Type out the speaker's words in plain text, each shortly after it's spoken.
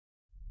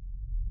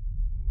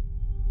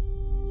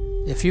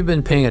If you've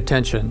been paying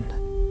attention,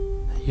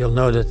 you'll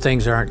know that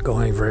things aren't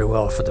going very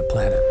well for the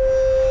planet.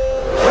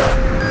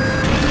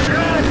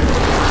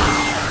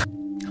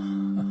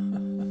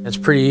 It's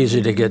pretty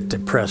easy to get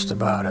depressed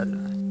about it.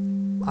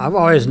 I've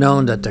always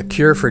known that the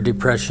cure for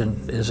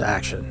depression is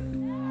action.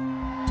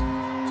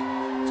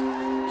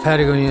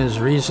 Patagonia's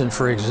reason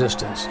for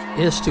existence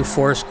is to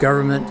force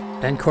government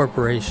and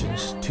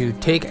corporations to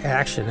take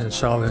action in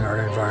solving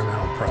our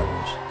environmental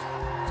problems.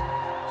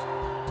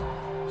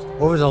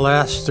 Over the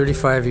last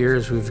 35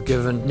 years, we've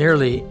given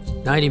nearly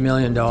 $90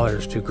 million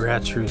to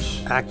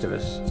grassroots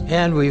activists,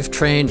 and we've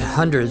trained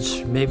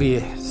hundreds, maybe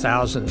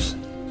thousands,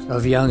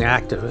 of young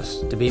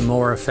activists to be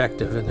more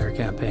effective in their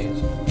campaigns.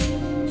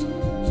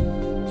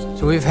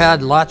 So we've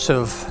had lots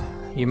of,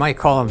 you might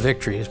call them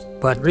victories,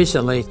 but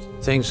recently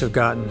things have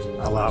gotten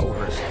a lot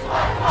worse.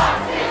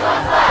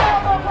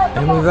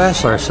 And we've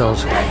asked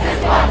ourselves,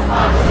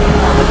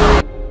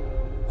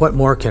 what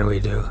more can we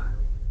do?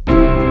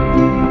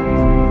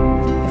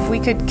 If we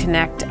could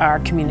connect our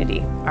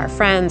community, our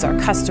friends, our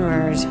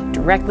customers,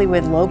 directly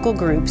with local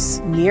groups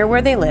near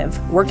where they live,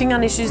 working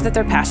on issues that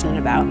they're passionate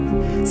about,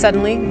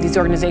 suddenly these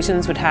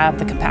organizations would have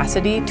the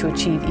capacity to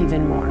achieve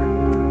even more.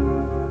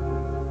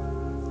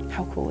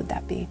 How cool would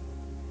that be?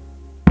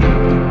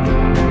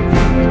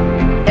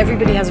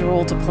 Everybody has a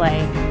role to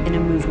play in a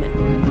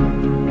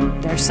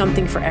movement. There's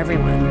something for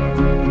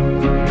everyone.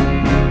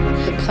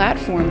 The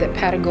platform that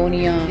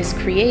Patagonia is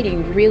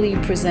creating really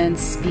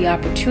presents the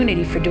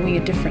opportunity for doing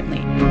it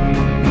differently.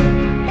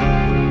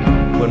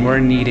 When we're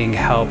needing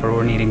help or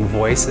we're needing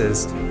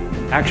voices,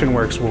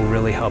 ActionWorks will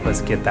really help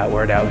us get that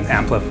word out and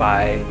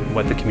amplify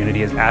what the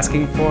community is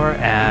asking for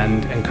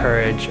and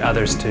encourage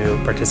others to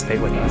participate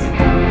with us.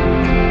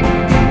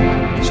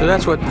 So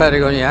that's what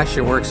Patagonia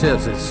ActionWorks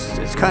is.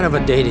 It's kind of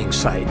a dating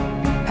site.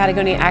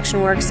 Patagonia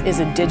ActionWorks is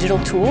a digital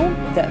tool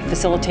that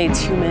facilitates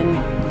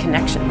human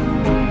connection.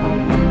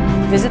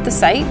 Visit the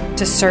site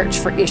to search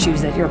for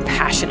issues that you're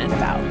passionate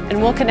about, and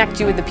we'll connect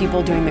you with the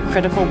people doing the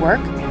critical work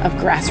of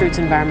grassroots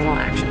environmental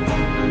action.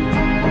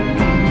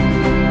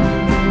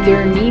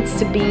 There needs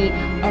to be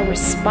a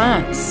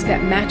response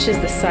that matches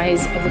the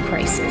size of the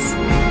crisis.